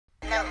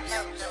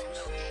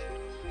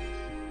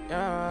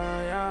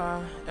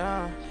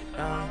yeah.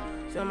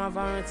 Fill my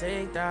phone and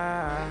take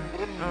that.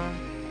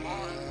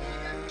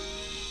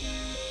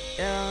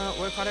 Yeah,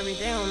 work hard every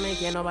day on me,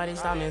 can't nobody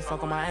stop me.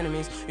 Fuck all my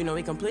enemies. You know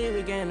we complete,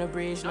 we getting a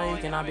breeze. No, you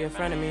cannot be a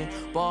friend of me.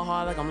 Ball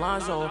hard like I'm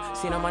Lonzo.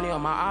 See no money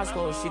on my eyes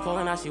closed. She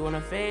calling out, she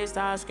wanna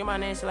FaceTime. Scream my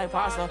name, she like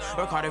pasta.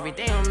 Work hard every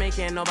day on me,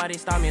 can't nobody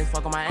stop me.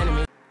 Fuck all my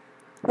enemies.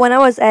 When I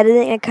was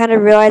editing, I kind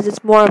of realized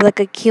it's more of like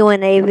a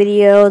Q&A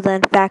video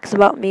than facts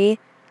about me.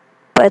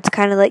 But it's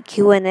kind of like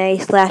Q&A /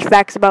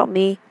 facts about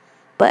me.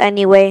 But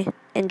anyway,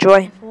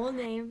 enjoy. My full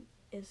name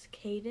is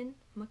Caden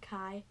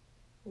Mackay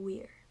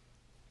Weir.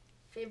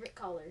 Favorite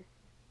color?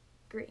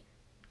 Green,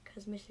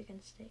 because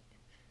Michigan State.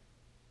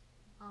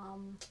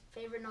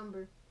 Favorite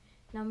number?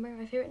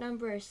 My favorite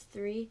number is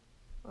 3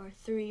 or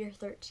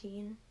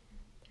 13.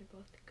 They're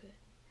both good.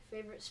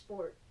 Favorite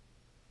sport?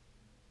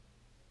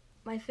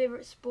 My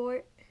favorite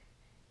sport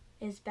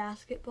is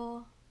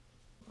basketball.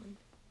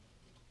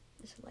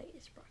 This light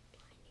is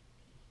blinding me.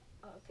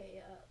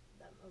 Okay,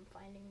 I'm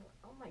finding.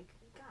 Oh my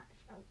gosh.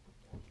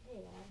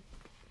 Okay.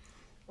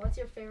 What's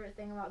your favorite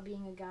thing about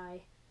being a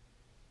guy?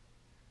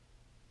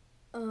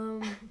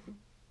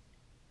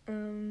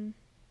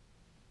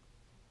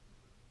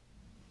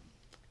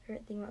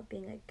 Favorite thing about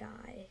being a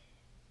guy.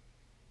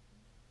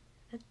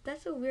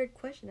 That's a weird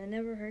question. I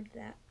never heard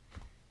that.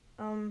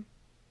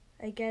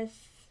 I guess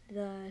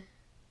the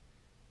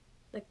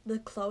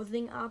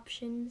clothing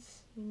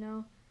options,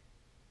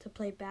 to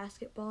play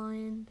basketball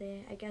in.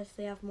 I guess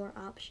they have more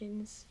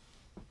options.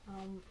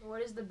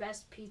 What is the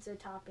best pizza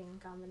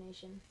topping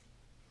combination?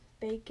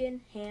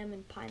 Bacon, ham,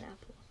 and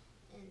pineapple.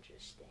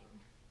 Interesting.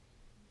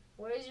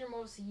 What is your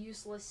most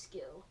useless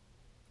skill?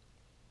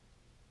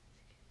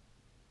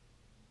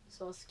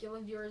 So a skill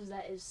of yours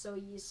that is so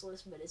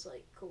useless, but it's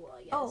like cool,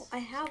 I guess. Oh, I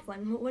have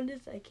one. What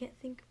is it? I can't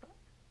think about.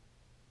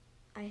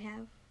 I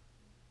have.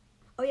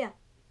 Oh yeah.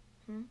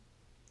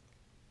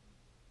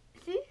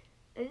 See,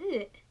 I did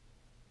it.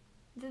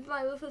 This is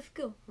my useless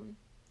skill.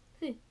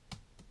 See.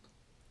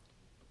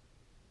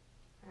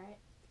 All right.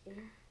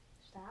 Okay.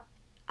 Stop.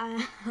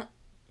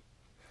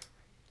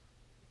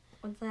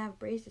 Once I have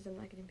braces, I'm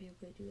not gonna be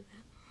able to do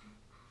that.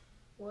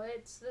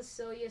 What's the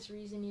silliest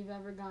reason you've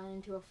ever gotten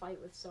into a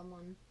fight with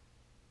someone?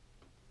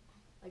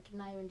 Like,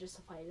 not even just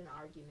a fight, an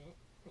argument,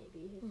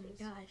 maybe. Oh my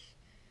gosh.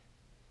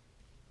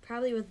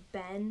 Probably with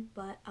Ben,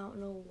 but I don't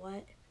know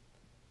what.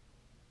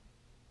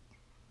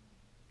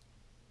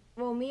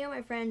 Well, me and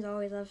my friends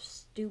always have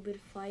stupid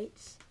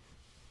fights.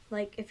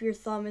 Like, if your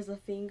thumb is a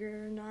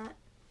finger or not.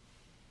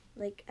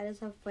 Like, I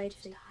just have fights.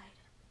 It just died.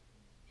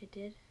 It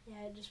did?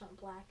 Yeah, it just went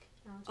black.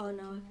 Now it's Oh,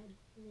 no.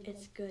 really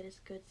It's good. It's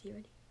good. See,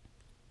 ready?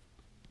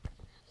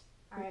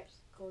 Alright,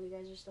 cool. You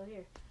guys are still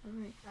here.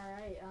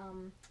 Alright.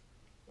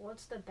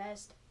 What's the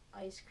best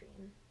ice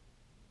cream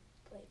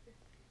flavor?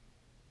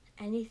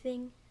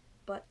 Anything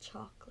but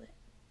chocolate.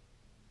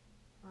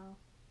 Wow.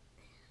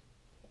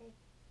 Okay.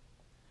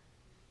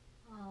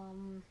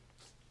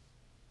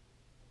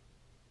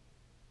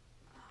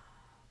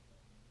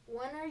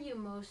 When are you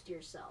most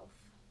yourself?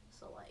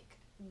 So, like,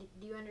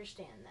 do you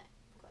understand that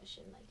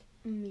question? Like,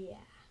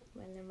 Yeah.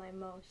 When am I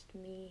most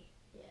me?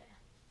 yeah.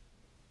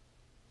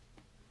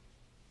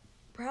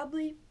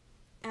 Probably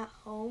at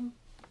home.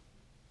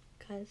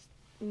 Because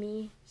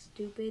me,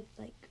 stupid,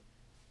 like,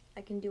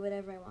 I can do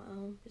whatever I want at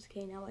home. Just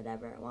kidding, not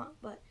whatever I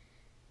want, but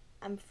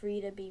I'm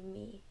free to be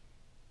me.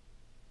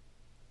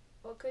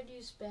 What could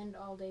you spend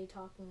all day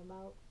talking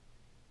about?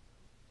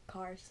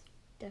 Cars.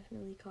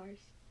 Definitely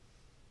cars.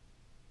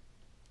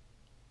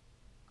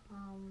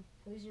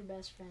 Who's your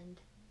best friend?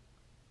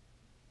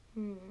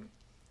 My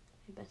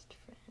best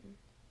friend.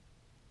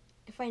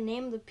 If I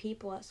name the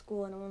people at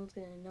school, no one's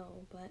gonna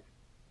know, but...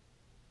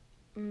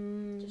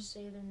 Just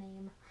say their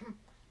name.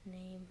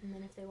 Name. And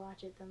then if they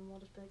watch it, then we'll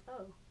just be like,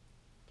 oh,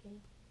 okay.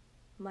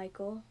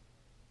 Michael,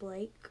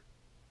 Blake,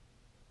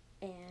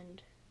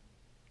 and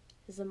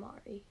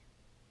Zamari.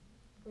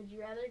 Would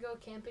you rather go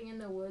camping in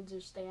the woods or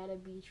stay at a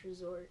beach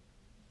resort?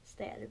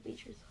 Stay at a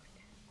beach resort.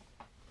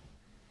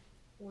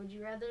 Would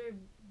you rather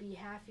be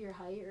half your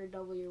height or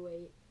double your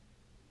weight?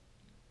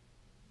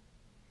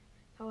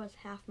 If I was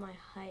half my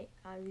height,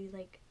 I'd be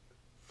like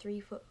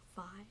 3'5".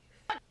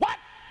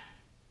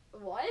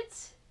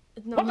 What?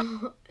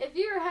 No. If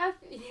you're half,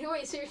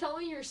 wait, so you're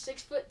telling me you're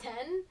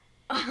 6'10"?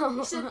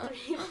 You said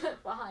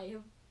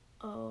 3'5".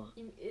 Oh.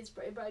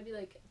 It'd probably be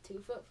like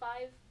 2'5".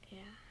 Yeah.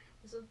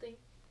 Or something.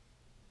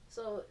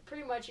 So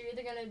pretty much you're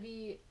either gonna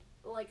be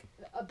like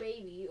a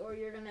baby or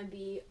you're gonna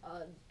be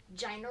a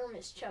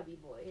ginormous chubby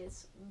boy.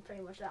 It's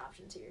pretty much the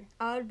options here.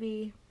 I would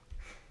be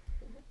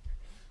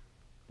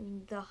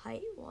the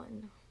height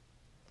one.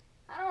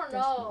 I don't The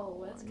know.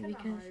 small That's one, kind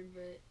of because hard,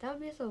 but that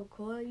would be so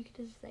cool. You could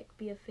just like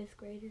be a 5th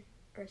grader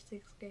or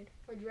 6th grader.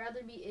 would you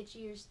rather be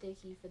itchy or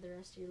sticky for the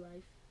rest of your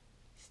life?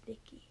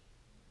 Sticky.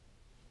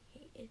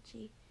 Hate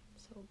itchy.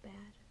 So bad.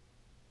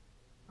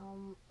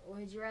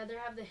 Would you rather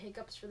have the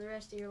hiccups for the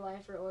rest of your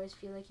life or always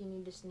feel like you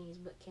need to sneeze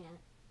but can't?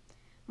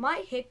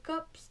 My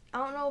hiccups, I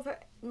don't know if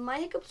my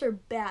hiccups are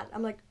bad.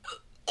 I'm like,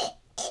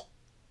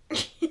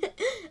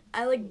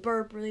 I like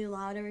burp really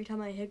loud every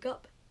time I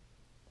hiccup.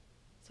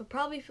 So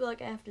probably feel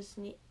like I have to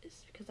sneeze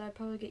because I'd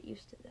probably get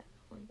used to that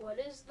one. What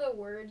is the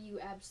word you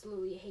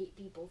absolutely hate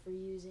people for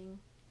using?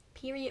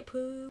 Period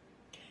poo.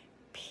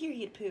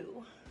 Period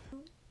poo.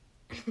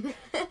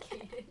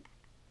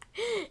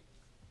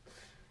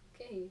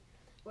 Okay.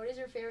 What is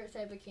your favorite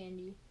type of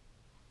candy?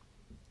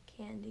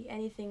 Candy.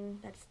 Anything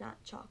that's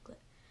not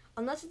chocolate.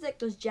 Unless it's like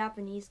those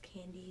Japanese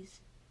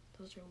candies.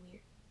 Those are weird.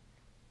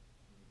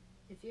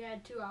 If you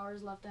had 2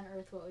 hours left on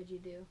Earth, what would you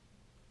do?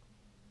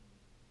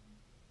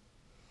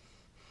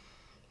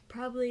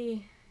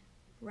 Probably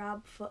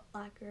rob Foot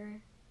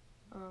Locker.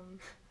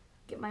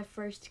 Get my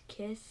first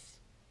kiss.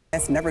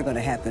 That's never going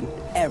to happen.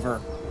 Ever,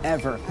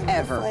 ever,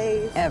 ever,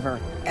 ever,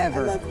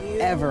 ever,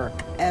 ever,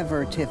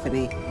 ever,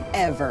 Tiffany.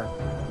 Ever,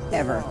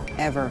 ever,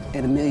 ever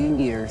in a million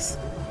years.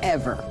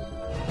 Ever,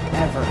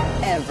 ever,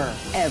 ever,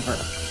 ever.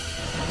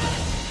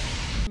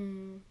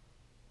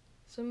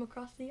 Swim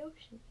across the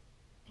ocean.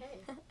 Hey,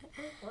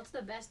 what's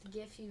the best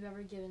gift you've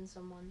ever given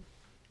someone?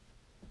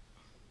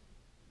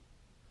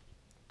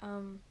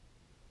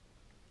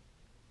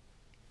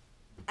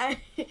 I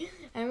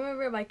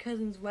remember at my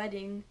cousin's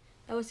wedding.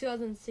 That was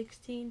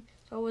 2016,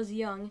 so I was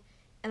young,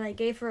 and I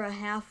gave her a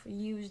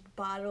half-used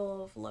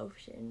bottle of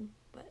lotion.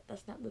 But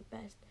that's not the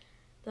best.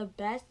 The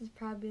best is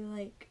probably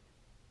like,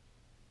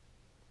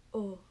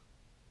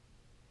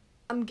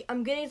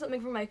 I'm getting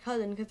something for my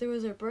cousin because it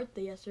was her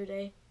birthday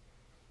yesterday,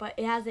 but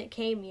it hasn't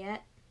came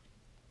yet,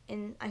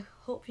 and I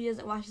hope she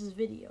doesn't watch this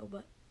video,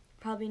 but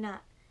probably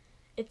not.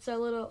 It's a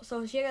little,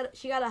 so she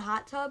got a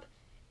hot tub,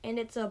 and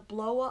it's a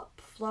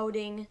blow-up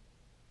floating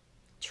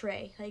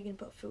tray that you can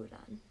put food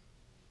on.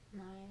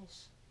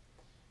 Nice.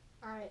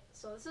 Alright,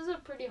 so this is a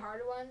pretty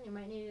hard one. You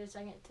might need a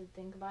second to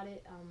think about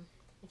it.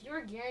 If you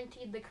were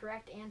guaranteed the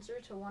correct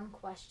answer to one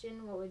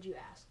question, what would you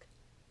ask?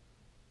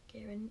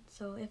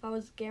 So if I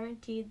was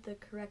guaranteed the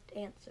correct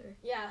answer.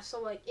 Yeah,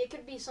 so like it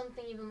could be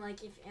something even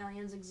like if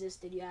aliens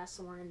existed, you ask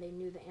someone and they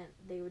knew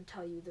they would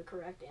tell you the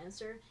correct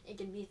answer. It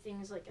could be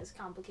things like as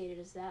complicated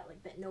as that,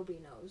 like that nobody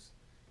knows.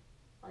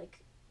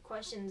 Like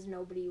questions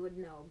nobody would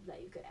know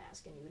that you could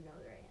ask and you would know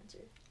the right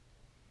answer.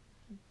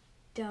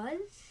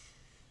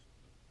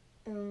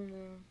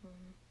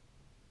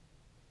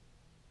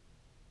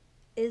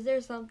 Is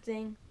there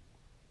something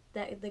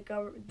that the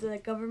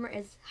government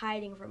is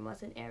hiding from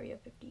us in Area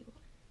 51?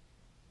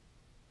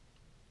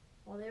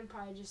 Well, they would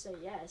probably just say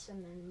yes,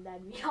 and then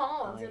that'd be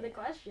all to the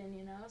question,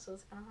 you know, so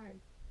it's kind of hard.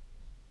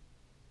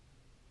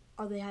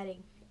 Are they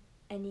hiding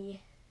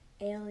any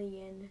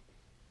alien,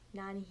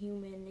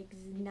 non-human,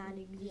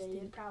 non-existent? Yeah,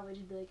 you'd probably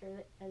just be like,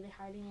 are they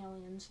hiding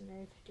aliens in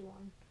Area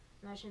 51?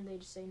 Imagine they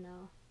just say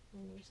no,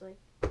 and you're just like,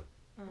 the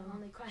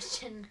only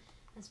question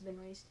that's been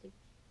wasted.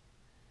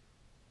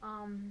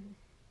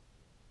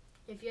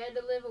 If you had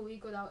to live a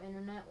week without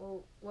internet,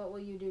 well, what will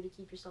you do to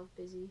keep yourself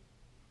busy?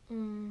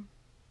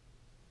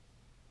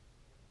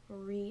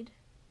 Read.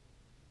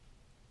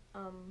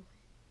 And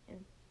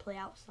play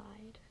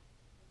outside.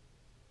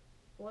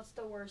 What's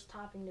the worst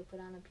topping to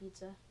put on a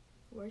pizza?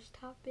 Worst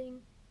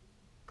topping?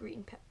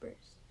 Green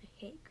peppers. I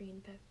hate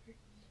green peppers.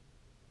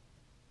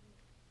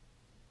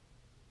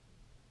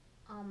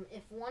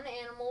 If one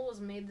animal was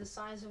made the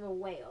size of a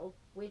whale,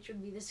 which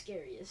would be the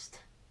scariest?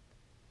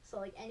 So,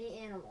 like, any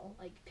animal.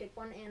 Like, pick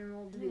one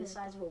animal to be the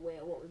size of a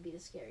whale. What would be the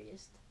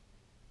scariest?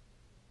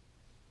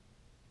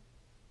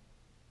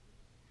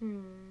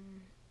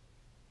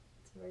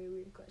 It's a very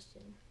weird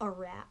question. A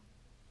rat.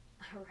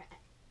 A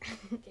rat.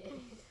 Okay.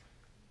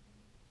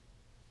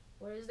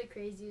 What is the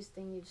craziest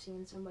thing you've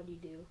seen somebody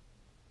do?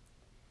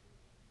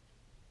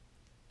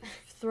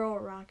 Throw a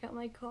rock at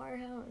my car?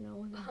 I don't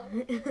know.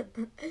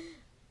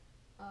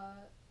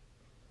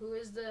 Who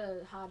is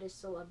the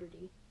hottest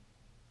celebrity?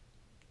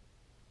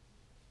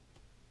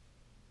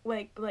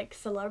 Like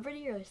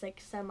celebrity or just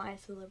like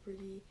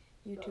semi-celebrity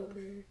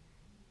YouTuber?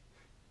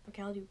 Both.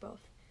 Okay, I'll do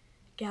both.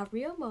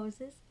 Gabrielle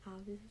Moses,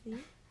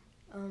 obviously.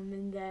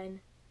 And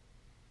then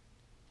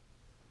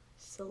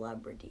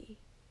celebrity.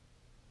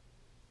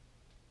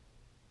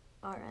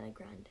 Ariana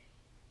Grande.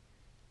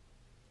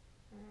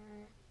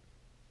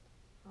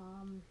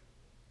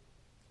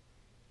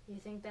 You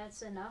think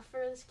that's enough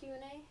for this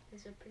Q&A?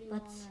 It's a pretty long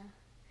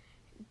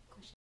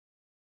question.